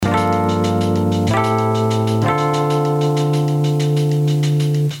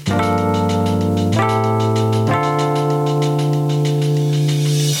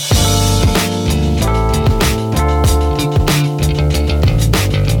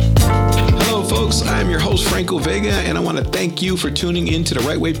your host, Franco Vega, and I want to thank you for tuning in to the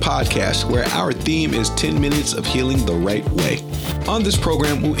Right Way podcast, where our theme is 10 minutes of healing the right way. On this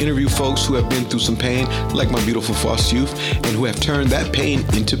program, we'll interview folks who have been through some pain, like my beautiful foster youth, and who have turned that pain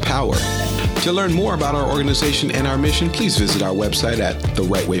into power. To learn more about our organization and our mission, please visit our website at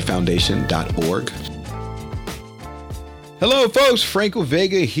therightwayfoundation.org. Hello, folks. Franco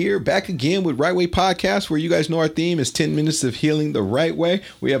Vega here, back again with Right Way Podcast, where you guys know our theme is 10 minutes of healing the right way.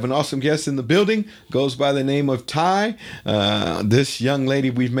 We have an awesome guest in the building, goes by the name of Ty. This young lady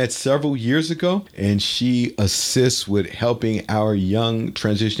we've met several years ago, and she assists with helping our young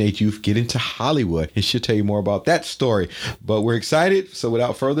transition age youth get into Hollywood. And she'll tell you more about that story. But we're excited. So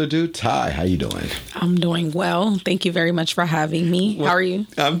without further ado, Ty, how you doing? I'm doing well. Thank you very much for having me. How are you?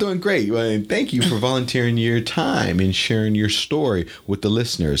 I'm doing great. Well, and thank you for volunteering your time and sharing your story with the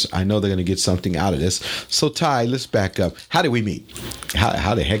listeners. I know they're going to get something out of this. So Ty, let's back up. How did we meet?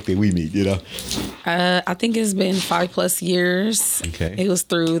 How the heck did we meet, you know? I think it's been 5+ years. Okay. It was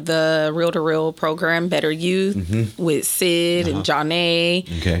through the Real to Real program, Better Youth, with Sid and Johnny,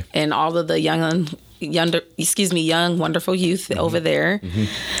 and all of the young, wonderful youth over there.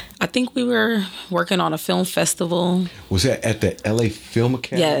 I think we were working on a film festival. Was that at the LA Film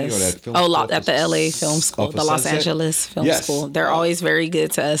Academy? Yes. Or that film at the LA Film School, the Los Angeles Film School. They're always very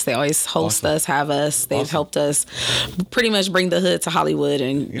good to us. They always host us, have us. They've helped us pretty much bring the hood to Hollywood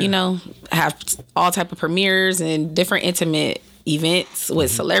and, have all type of premieres and different intimate events with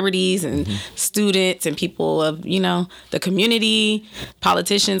celebrities and students and people of, the community,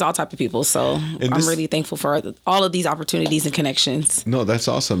 politicians, all type of people. So I'm really thankful for all of these opportunities and connections. No, that's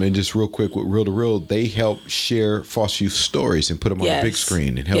awesome. And just real quick with Real to Real, they help share foster youth stories and put them on the big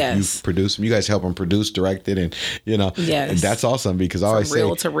screen and help you produce them. You guys help them produce, direct it, and, and that's awesome because I always say.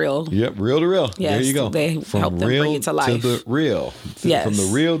 Real to real. Yep, real to real. Yes, there you go. They help them bring it to life. To the real. From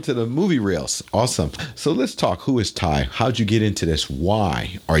the real to the movie reels. Awesome. So let's talk. Who is Ty? How'd you get into this?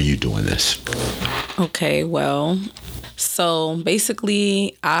 Why are you doing this? Okay, well, so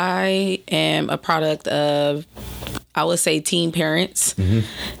basically I am a product of, I would say, teen parents.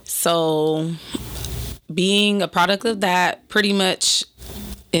 So being a product of that pretty much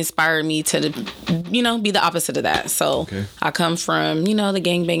inspired me to, be the opposite of that. So I come from, the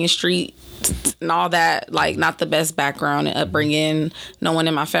gangbanging street and all that, like not the best background and upbringing. No one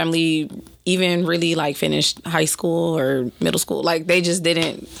in my family even really finished high school or middle school. Like they just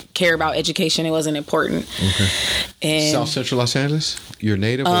didn't care about education. It wasn't important. And South Central Los Angeles? You're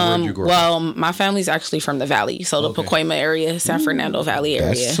native or where did you grow up? Well, my family's actually from the Valley. So the Pacoima area, San Fernando Valley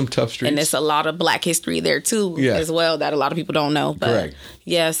area. That's some tough streets. And there's a lot of Black history there too as well that a lot of people don't know. But correct.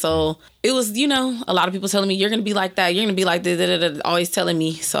 Yeah, so it was, a lot of people telling me, you're going to be like that. You're going to be like this, always telling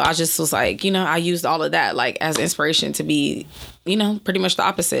me. So I just was like, I used all of that as inspiration to be, pretty much the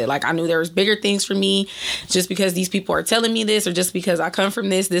opposite. Like I knew there was bigger things for me. Just because these people are telling me this or just because I come from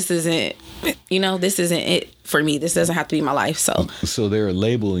this isn't, this isn't it for me. This doesn't have to be my life. So they're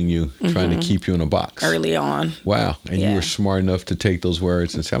labeling you, trying to keep you in a box. Early on. Wow. And you were smart enough to take those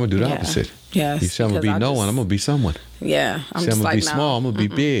words and say, I'm going to do the opposite. Yes. You say, I'm going to be no one. I'm going to be someone. Yeah. I'm going to be small. I'm going to be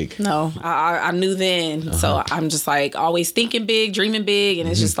big. No, I knew then. So I'm just always thinking big, dreaming big. And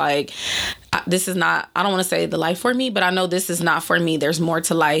it's just this is not, I don't want to say the life for me, but I know this is not for me. There's more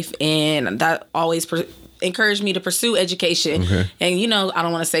to life. And that always encouraged me to pursue education. And, I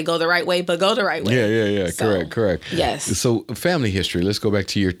don't want to say go the right way, but go the right way. Yeah. So, correct. Yes. So family history, let's go back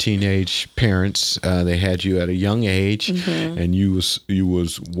to your teenage parents. They had you at a young age and you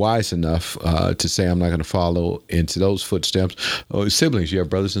was wise enough to say, I'm not going to follow into those footsteps. Siblings, you have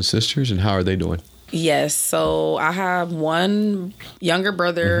brothers and sisters, and how are they doing? Yes. So I have one younger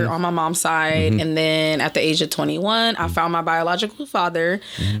brother on my mom's side. And then at the age of 21, I found my biological father.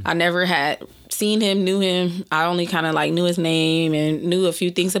 I never had seen him, knew him. I only kind of knew his name and knew a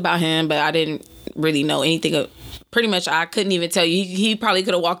few things about him, but I didn't really know anything. Pretty much, I couldn't even tell you. He probably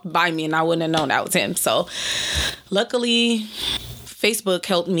could have walked by me and I wouldn't have known that was him. So luckily, Facebook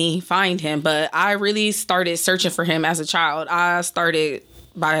helped me find him, but I really started searching for him as a child. I started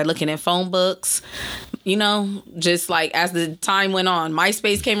by looking at phone books, just as the time went on.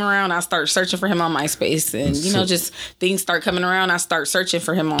 MySpace came around, I started searching for him on MySpace. And, just things start coming around, I start searching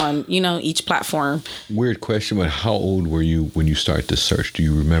for him on, each platform. Weird question, but how old were you when you started to search? Do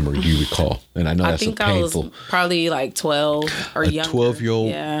you remember? Do you recall? And I know that's painful. I was probably 12 or younger.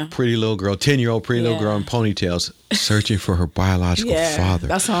 12-year-old pretty little girl, 10-year-old pretty little girl in ponytails searching for her biological father.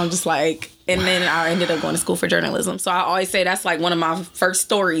 That's how I'm just and then I ended up going to school for journalism. So I always say that's one of my first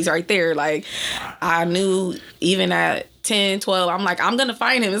stories right there. I knew even at 10, 12, I'm I'm going to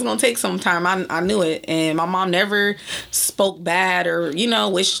find him. It's going to take some time. I knew it. And my mom never spoke bad or,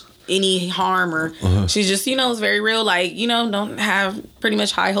 wished any harm or she just, was very real. Like, don't have pretty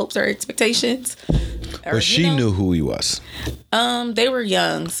much high hopes or expectations. But she knew who he was. They were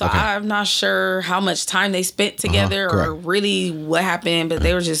young, so I'm not sure how much time they spent together or really what happened, but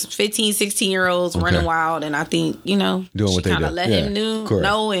they were just 15, 16-year-olds running wild, and I think, doing what they kind of did. let him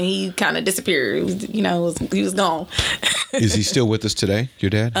know, and he kind of disappeared. He was gone. Is he still with us today, your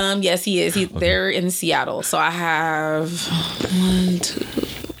dad? Yes, he is. They're in Seattle, so I have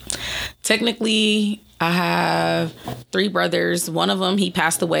technically I have 3 brothers. One of them, he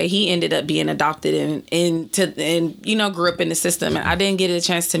passed away. He ended up being adopted and grew up in the system. And I didn't get a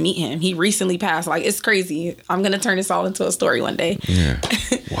chance to meet him. He recently passed. Like, it's crazy. I'm going to turn this all into a story one day. Yeah.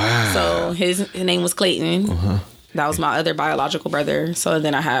 Wow. So his name was Clayton. That was my other biological brother. So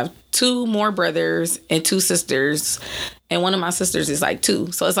then I have 2 more brothers and 2 sisters. And one of my sisters is like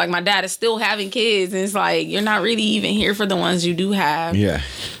 2. So it's like my dad is still having kids. And it's like, you're not really even here for the ones you do have. Yeah.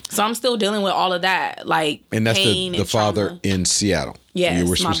 So I'm still dealing with all of that, like and that's pain the father trauma. in Seattle.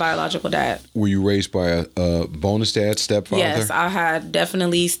 Yes, my biological dad. Were you raised by a bonus dad, stepfather? Yes, I had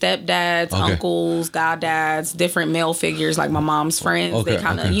definitely stepdads, uncles, goddads, different male figures, like my mom's friends. They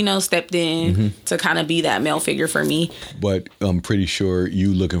kind of, stepped in to kind of be that male figure for me. But I'm pretty sure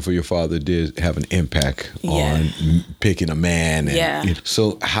you looking for your father did have an impact on picking a man. And,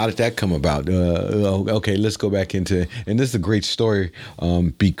 so how did that come about? Okay, let's go back into, and this is a great story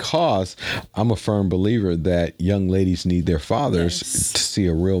because I'm a firm believer that young ladies need their fathers to see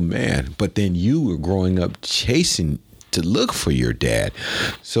a real man. But then you were growing up chasing to look for your dad.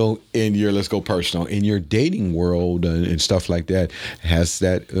 So let's go personal, in your dating world and stuff like that, has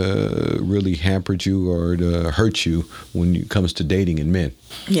that really hampered you or hurt you when it comes to dating and men?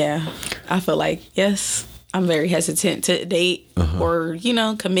 Yeah, I feel like, yes, I'm very hesitant to date or,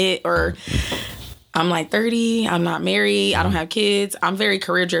 commit or... I'm like 30. I'm not married. I don't have kids. I'm very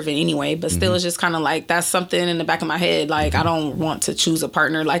career driven anyway, but still it's just kind of like that's something in the back of my head. Like I don't want to choose a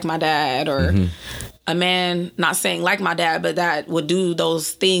partner like my dad or a man, not saying like my dad, but that would do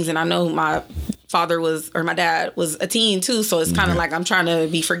those things. And I know my my dad was a teen too. So it's kind of like I'm trying to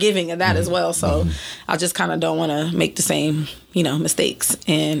be forgiving of that as well. So I just kind of don't want to make the same, mistakes.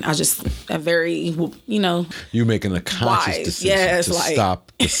 And I just am very, You're making a conscious decision to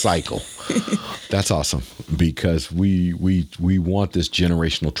stop the cycle. That's awesome because we want this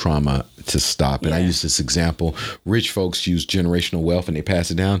generational trauma to stop. And I use this example. Rich folks use generational wealth and they pass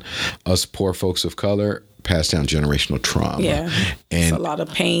it down. Us poor folks of color pass down generational trauma. Yeah. And it's a lot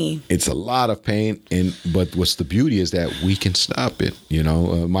of pain. It's a lot of pain. But what's the beauty is that we can stop it.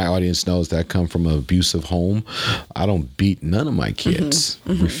 My audience knows that I come from an abusive home. I don't beat none of my kids.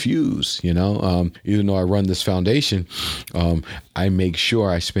 Refuse, even though I run this foundation, I make sure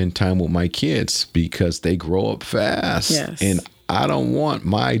I spend time with my kids because they grow up fast. Yes. And I don't want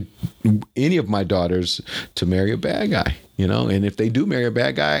any of my daughters to marry a bad guy, and if they do marry a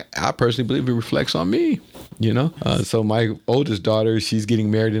bad guy, I personally believe it reflects on me, So my oldest daughter, she's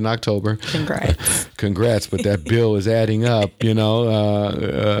getting married in October. Congrats. But that bill is adding up,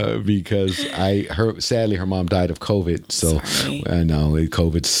 because sadly her mom died of COVID. So sorry. I know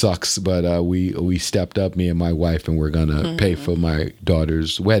COVID sucks, but we stepped up, me and my wife, and we're going to pay for my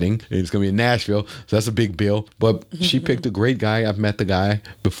daughter's wedding. It's going to be in Nashville. So that's a big bill, but she picked a great guy. I've met the guy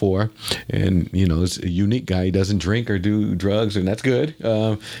before and, it's a unique guy. He doesn't drink or do drugs, and that's good.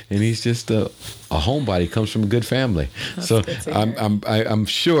 And he's just a homebody, comes from a good family. That's so I'm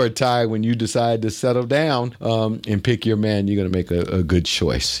sure, Ty, when you decide to settle down and pick your man, you're going to make a good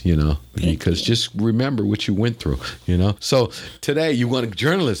choice, because just remember what you went through, So today you want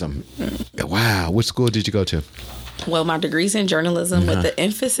journalism. Wow. What school did you go to? Well, my degree's in journalism with the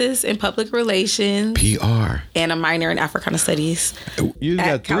emphasis in public relations, PR, and a minor in Africana Studies. You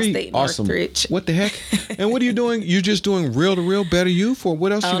got 3 awesome. Northridge. What the heck? And what are you doing? You just doing reel to reel, better youth, or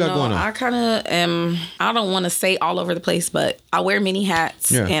what else you got going on? I kind of am. I don't want to say all over the place, but I wear many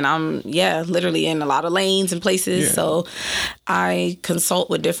hats, and I'm literally in a lot of lanes and places. Yeah. So I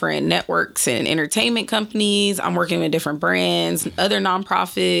consult with different networks and entertainment companies. I'm working with different brands, other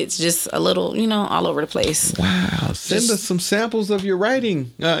nonprofits, just a little, all over the place. Wow. Send us some samples of your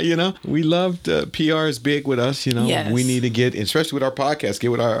writing. We loved PR is big with us. Yes. We need to get, especially with our podcast,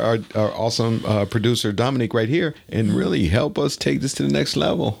 get with our awesome producer Dominic right here and really help us take this to the next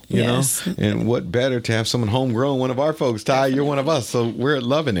level. You know, and what better to have someone homegrown, one of our folks. Ty, you're one of us, so we're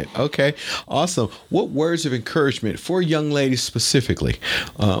loving it. Okay, awesome. What words of encouragement for young ladies specifically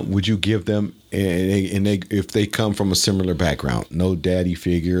would you give them? And if they come from a similar background, no daddy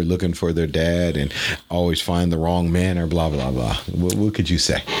figure, looking for their dad and always find the wrong man or blah, blah, blah. What could you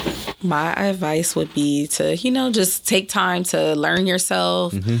say? My advice would be to, just take time to learn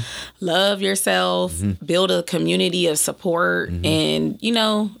yourself, love yourself, build a community of support and,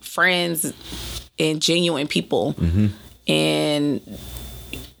 friends and genuine people. And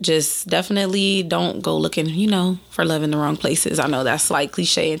just definitely don't go looking, for love in the wrong places. I know that's like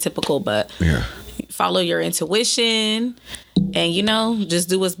cliche and typical, but follow your intuition and, just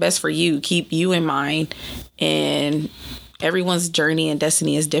do what's best for you. Keep you in mind. And everyone's journey and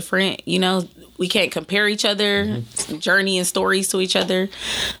destiny is different. We can't compare each other, journey and stories to each other,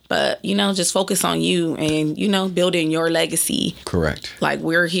 but, just focus on you and, building your legacy. Correct. Like,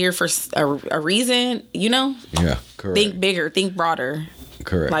 we're here for a reason, Yeah, correct. Think bigger, think broader.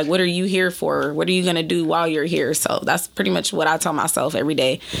 Correct. Like, what are you here for? What are you going to do while you're here? So that's pretty much what I tell myself every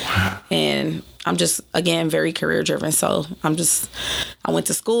day. Wow. And I'm just, again, very career driven. So I went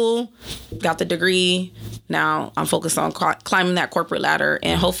to school, got the degree. Now I'm focused on climbing that corporate ladder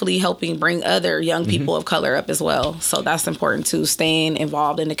and hopefully helping bring other young people of color up as well. So that's important too, staying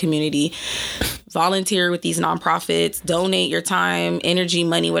involved in the community. Volunteer with these nonprofits, donate your time, energy,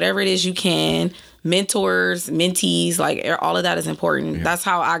 money, whatever it is you can. Mentors, mentees, like all of that is important. Yeah. That's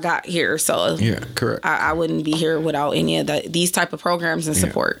how I got here. So correct. I wouldn't be here without any of these type of programs and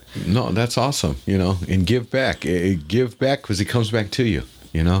support. No, that's awesome. And give back. Give back because it comes back to you.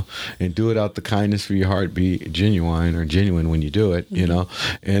 And do it out the kindness for your heart. Be genuine when you do it,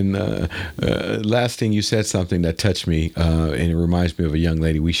 And last thing, you said something that touched me, and it reminds me of a young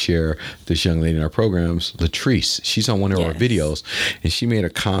lady. We share this young lady in our programs, Latrice. She's on one of our videos, and she made a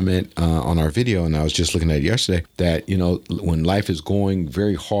comment on our video, and I was just looking at it yesterday, that, when life is going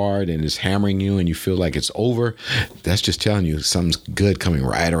very hard and is hammering you and you feel like it's over, that's just telling you something's good coming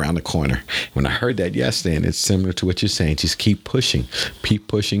right around the corner. When I heard that yesterday, and it's similar to what you're saying, just keep pushing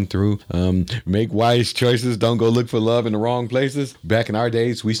through, make wise choices, don't go look for love in the wrong places. Back in our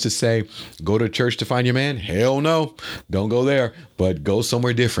days, we used to say, go to church to find your man. Hell no, don't go there, but go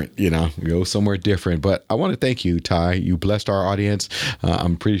somewhere different, go somewhere different. But I want to thank you, Ty. You blessed our audience.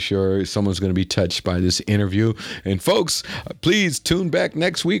 I'm pretty sure someone's going to be touched by this interview. And folks, please tune back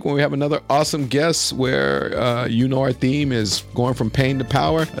next week when we have another awesome guest where our theme is going from pain to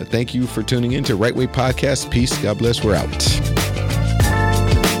power. Thank you for tuning in to Right Way Podcast. Peace. God bless. We're out.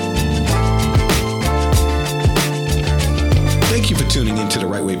 Thank you for tuning into the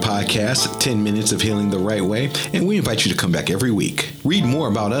Right Way Podcast, 10 minutes of healing the right way, and we invite you to come back every week. Read more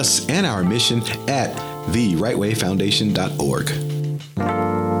about us and our mission at therightwayfoundation.org.